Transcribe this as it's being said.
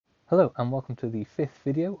Hello and welcome to the fifth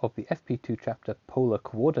video of the FP2 chapter Polar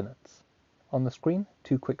Coordinates. On the screen,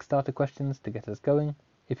 two quick starter questions to get us going.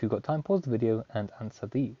 If you've got time, pause the video and answer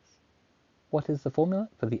these. What is the formula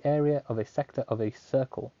for the area of a sector of a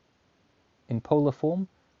circle? In polar form,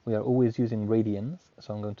 we are always using radians,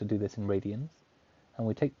 so I'm going to do this in radians. And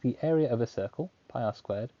we take the area of a circle, pi r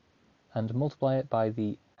squared, and multiply it by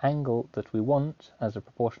the angle that we want as a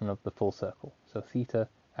proportion of the full circle. So theta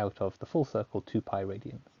out of the full circle, 2 pi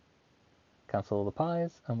radians. Cancel all the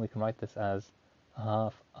pi's, and we can write this as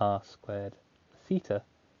half r squared theta,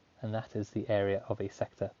 and that is the area of a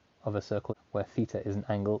sector of a circle where theta is an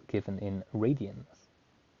angle given in radians.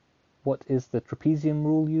 What is the trapezium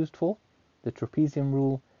rule used for? The trapezium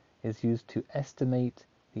rule is used to estimate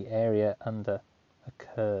the area under a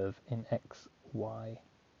curve in xy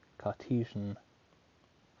Cartesian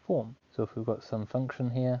form. So if we've got some function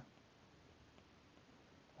here,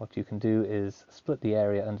 what you can do is split the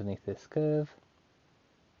area underneath this curve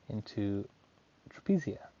into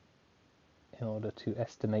trapezia in order to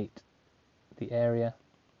estimate the area.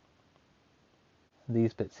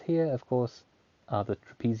 These bits here, of course, are the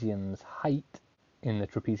trapezium's height in the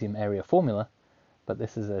trapezium area formula, but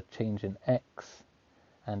this is a change in x,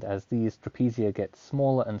 and as these trapezia get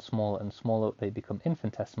smaller and smaller and smaller, they become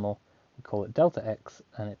infinitesimal. We call it delta x,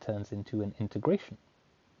 and it turns into an integration.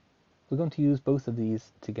 We're going to use both of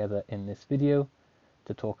these together in this video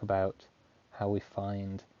to talk about how we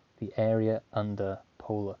find the area under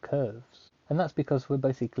polar curves. And that's because we're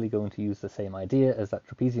basically going to use the same idea as that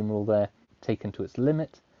trapezium rule there, taken to its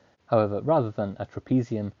limit. However, rather than a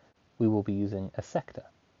trapezium, we will be using a sector.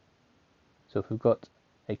 So if we've got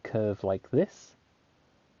a curve like this,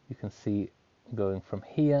 you can see going from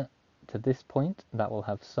here to this point, that will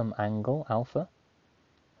have some angle, alpha.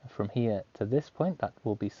 From here to this point, that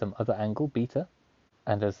will be some other angle, beta.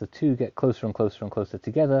 And as the two get closer and closer and closer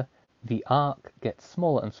together, the arc gets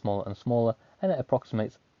smaller and smaller and smaller, and it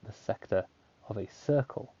approximates the sector of a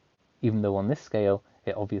circle. Even though on this scale,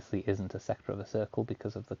 it obviously isn't a sector of a circle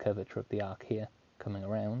because of the curvature of the arc here coming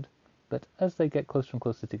around. But as they get closer and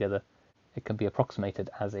closer together, it can be approximated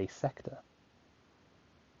as a sector.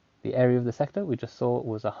 The area of the sector we just saw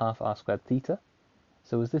was a half r squared theta.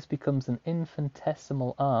 So as this becomes an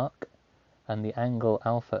infinitesimal arc, and the angle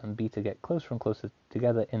alpha and beta get closer and closer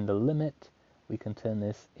together in the limit, we can turn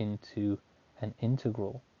this into an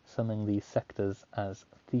integral, summing these sectors as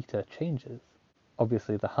theta changes.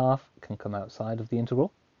 Obviously the half can come outside of the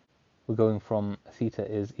integral. We're going from theta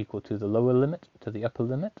is equal to the lower limit to the upper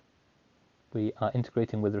limit. We are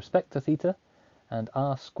integrating with respect to theta, and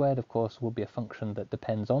r squared, of course, will be a function that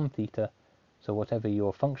depends on theta, so whatever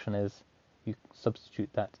your function is, you substitute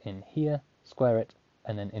that in here, square it,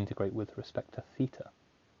 and then integrate with respect to theta.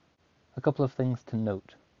 A couple of things to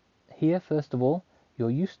note. Here, first of all, you're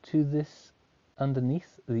used to this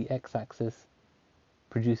underneath the x-axis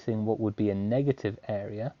producing what would be a negative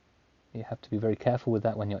area. You have to be very careful with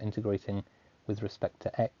that when you're integrating with respect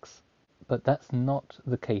to x. But that's not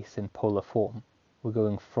the case in polar form. We're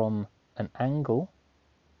going from an angle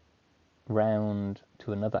round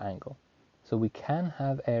to another angle. So we can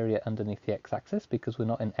have area underneath the x-axis because we're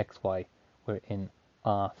not in xy, we're in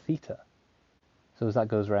r theta. So as that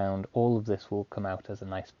goes round, all of this will come out as a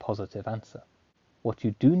nice positive answer. What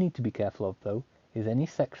you do need to be careful of, though, is any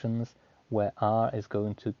sections where r is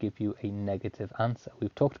going to give you a negative answer.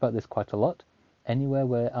 We've talked about this quite a lot. Anywhere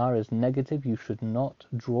where r is negative, you should not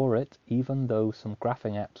draw it, even though some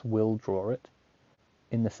graphing apps will draw it.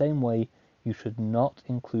 In the same way, you should not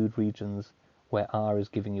include regions where r is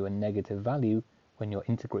giving you a negative value when you're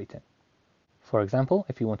integrating. For example,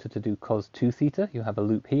 if you wanted to do cos 2 theta, you have a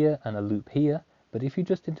loop here and a loop here, but if you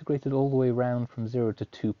just integrated all the way around from 0 to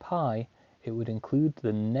 2 pi, it would include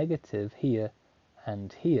the negative here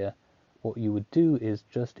and here. What you would do is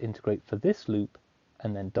just integrate for this loop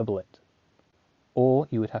and then double it. Or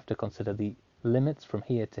you would have to consider the limits from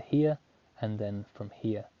here to here, and then from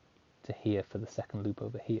here to here for the second loop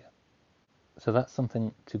over here. So that's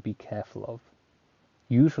something to be careful of.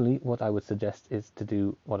 Usually what I would suggest is to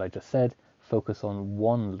do what I just said, focus on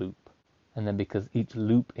one loop, and then because each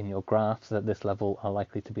loop in your graphs at this level are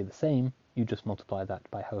likely to be the same, you just multiply that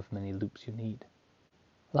by however many loops you need.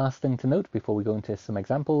 Last thing to note before we go into some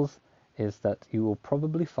examples is that you will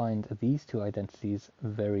probably find these two identities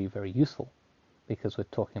very, very useful, because we're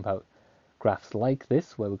talking about graphs like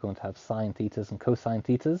this where we're going to have sine thetas and cosine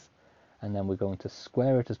thetas, and then we're going to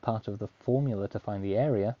square it as part of the formula to find the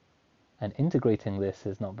area. And integrating this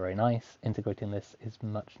is not very nice. Integrating this is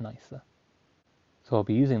much nicer. So I'll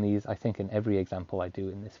be using these, I think, in every example I do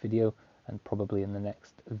in this video, and probably in the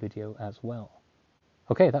next video as well.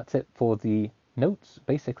 Okay, that's it for the Notes,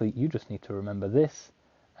 basically you just need to remember this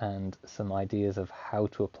and some ideas of how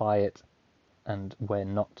to apply it and where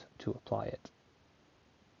not to apply it.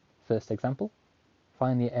 First example,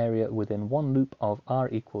 find the area within one loop of r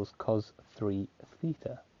equals cos 3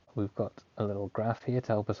 theta. We've got a little graph here to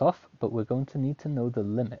help us off, but we're going to need to know the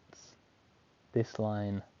limits. This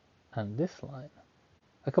line and this line.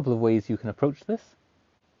 A couple of ways you can approach this.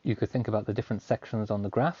 You could think about the different sections on the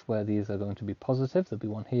graph where these are going to be positive. There'll be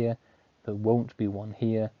one here, there won't be one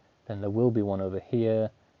here, then there will be one over here,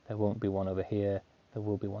 there won't be one over here, there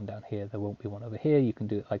will be one down here, there won't be one over here. You can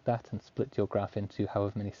do it like that and split your graph into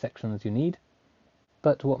however many sections you need.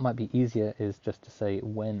 But what might be easier is just to say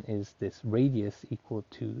when is this radius equal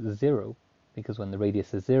to 0, because when the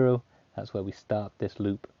radius is 0, that's where we start this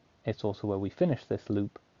loop. It's also where we finish this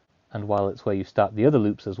loop. And while it's where you start the other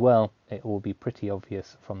loops as well, it will be pretty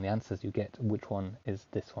obvious from the answers you get which one is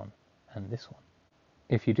this one and this one.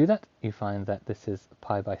 If you do that, you find that this is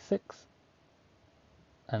pi by 6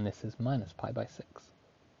 and this is minus pi by 6.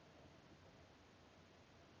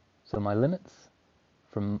 So my limits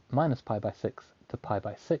from minus pi by 6 to pi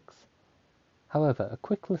by 6. However, a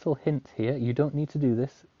quick little hint here, you don't need to do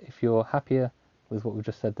this. If you're happier with what we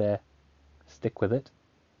just said there, stick with it.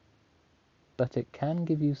 But it can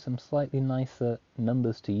give you some slightly nicer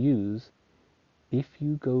numbers to use if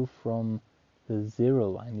you go from the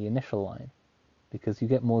 0 line, the initial line, because you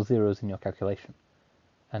get more zeros in your calculation.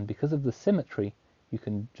 And because of the symmetry, you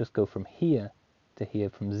can just go from here to here,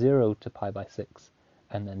 from 0 to pi by 6,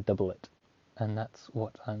 and then double it. And that's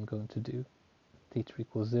what I'm going to do. Theta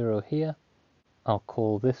equals 0 here. I'll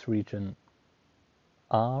call this region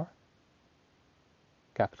R,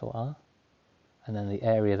 capital R, and then the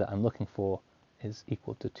area that I'm looking for is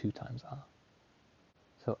equal to 2 times r.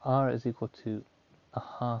 So r is equal to a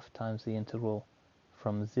half times the integral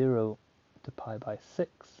from 0 to pi by 6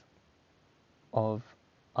 of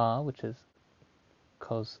r, which is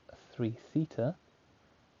cos 3 theta,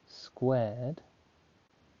 squared,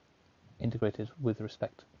 integrated with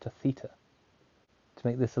respect to theta. To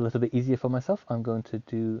make this a little bit easier for myself, I'm going to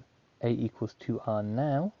do a equals 2r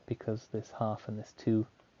now, because this half and this 2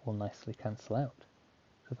 will nicely cancel out.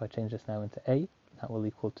 So if I change this now into a, that will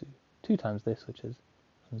equal to 2 times this, which is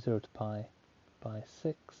from 0 to pi by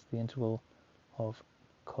 6, the integral of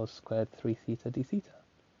cos squared 3 theta d theta.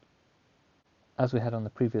 As we had on the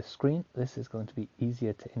previous screen, this is going to be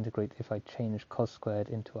easier to integrate if I change cos squared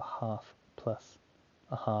into a half plus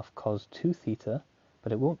a half cos 2 theta,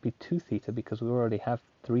 but it won't be 2 theta because we already have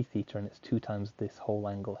 3 theta and it's 2 times this whole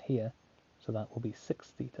angle here, so that will be 6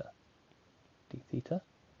 theta d theta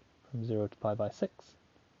from 0 to pi by 6.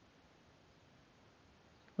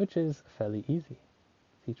 Which is fairly easy.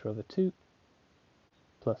 Theta over 2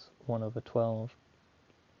 plus 1 over 12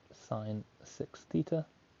 sine 6 theta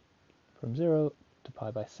from 0 to pi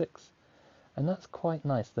by 6. And that's quite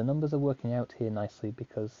nice. The numbers are working out here nicely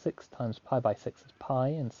because 6 times pi by 6 is pi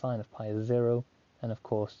and sine of pi is 0. And of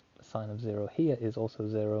course, sine of 0 here is also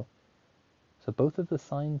 0. So both of the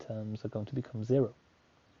sine terms are going to become 0.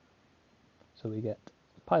 So we get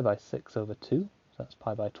pi by 6 over 2, so that's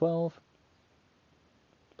pi by 12,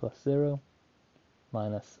 plus 0,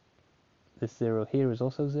 minus this 0 here is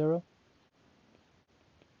also 0,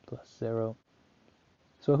 plus 0.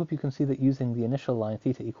 So I hope you can see that using the initial line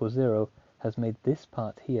theta equals 0 has made this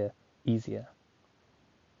part here easier.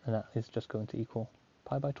 And that is just going to equal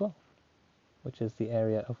pi by 12, which is the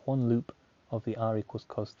area of one loop of the r equals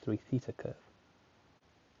cos 3 theta curve.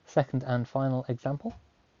 Second and final example.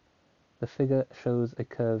 The figure shows a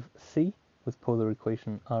curve C with polar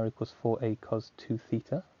equation r equals 4a cos 2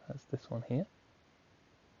 theta, that's this one here,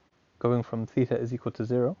 going from theta is equal to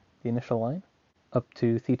 0, the initial line, up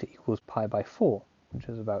to theta equals pi by 4, which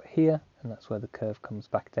is about here, and that's where the curve comes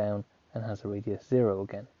back down and has a radius 0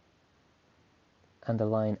 again. And a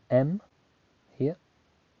line M here,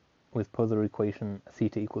 with polar equation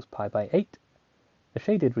theta equals pi by 8. The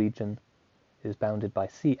shaded region is bounded by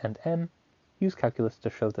C and M. Use calculus to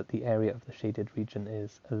show that the area of the shaded region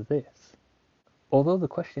is this. Although the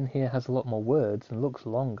question here has a lot more words and looks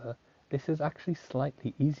longer, this is actually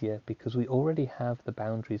slightly easier because we already have the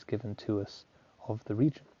boundaries given to us of the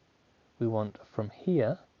region. We want from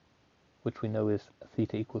here, which we know is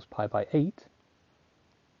theta equals pi by 8,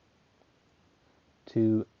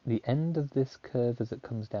 to the end of this curve as it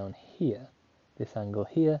comes down here. This angle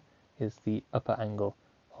here is the upper angle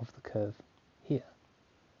of the curve here.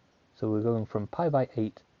 So we're going from pi by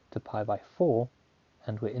 8 to pi by 4,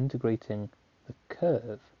 and we're integrating the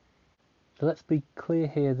curve. So let's be clear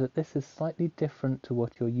here that this is slightly different to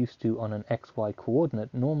what you're used to on an xy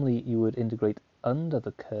coordinate. Normally you would integrate under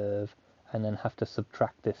the curve and then have to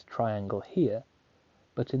subtract this triangle here.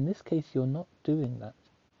 But in this case, you're not doing that.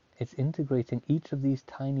 It's integrating each of these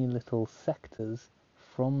tiny little sectors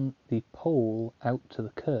from the pole out to the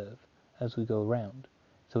curve as we go around.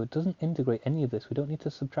 So it doesn't integrate any of this. We don't need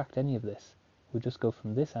to subtract any of this. We just go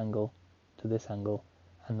from this angle to this angle,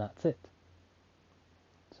 and that's it.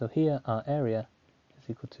 So here our area is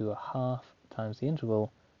equal to 1/2 times the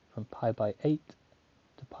integral from pi by 8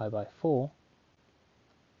 to pi by 4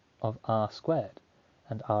 of r squared.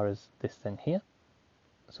 And r is this thing here.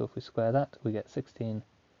 So if we square that, we get 16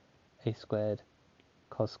 a squared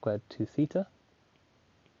cos squared 2 theta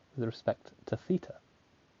with respect to theta.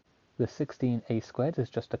 The 16a squared is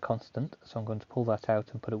just a constant, so I'm going to pull that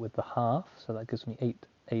out and put it with the half, so that gives me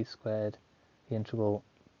 8a squared, the integral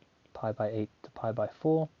pi by 8 to pi by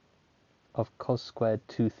 4 of cos squared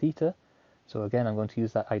 2 theta. So again, I'm going to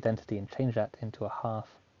use that identity and change that into 1/2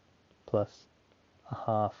 plus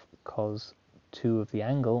 1/2 cos 2 of the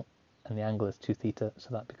angle, and the angle is 2 theta, so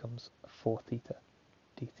that becomes 4 theta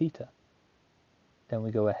d theta. Then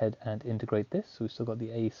we go ahead and integrate this, so we've still got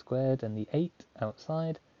the a squared and the 8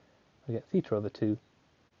 outside. We get theta over 2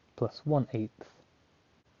 plus 1/8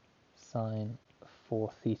 sine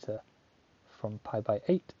 4 theta from pi by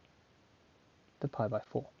 8 to pi by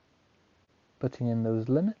 4. Putting in those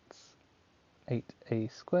limits, 8a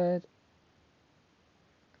squared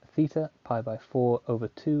theta pi by 4 over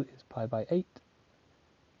 2 is pi by 8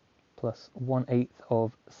 plus 1/8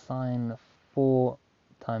 of sine 4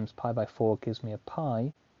 times pi by 4 gives me a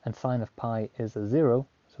pi, and sine of pi is a 0,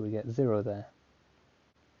 so we get 0 there,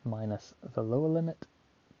 minus the lower limit,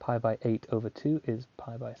 pi by 8 over 2 is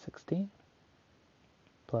pi by 16,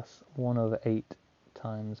 plus 1 over 8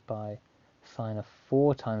 times by sine of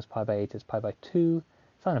 4 times pi by 8 is pi by 2,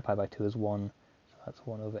 sine of pi by 2 is 1, so that's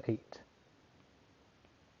 1 over 8.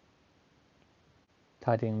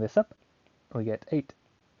 Tidying this up, we get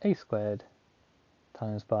 8a squared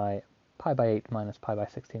times by pi by 8 minus pi by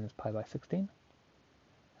 16 is pi by 16,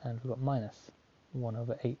 and we've got minus 1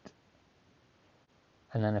 over 8.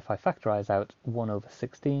 And then if I factorize out 1 over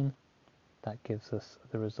 16, that gives us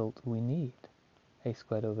the result we need. A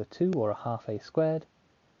squared over 2, or 1/2 a squared,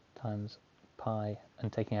 times pi,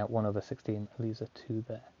 and taking out 1 over 16 leaves a 2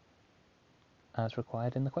 there, as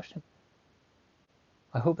required in the question.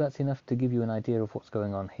 I hope that's enough to give you an idea of what's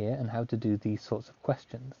going on here and how to do these sorts of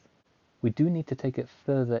questions. We do need to take it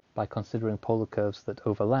further by considering polar curves that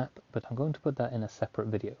overlap, but I'm going to put that in a separate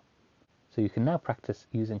video. So you can now practice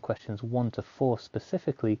using questions 1 to 4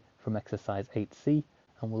 specifically from exercise 8c,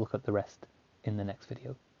 and we'll look at the rest in the next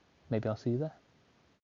video. Maybe I'll see you there.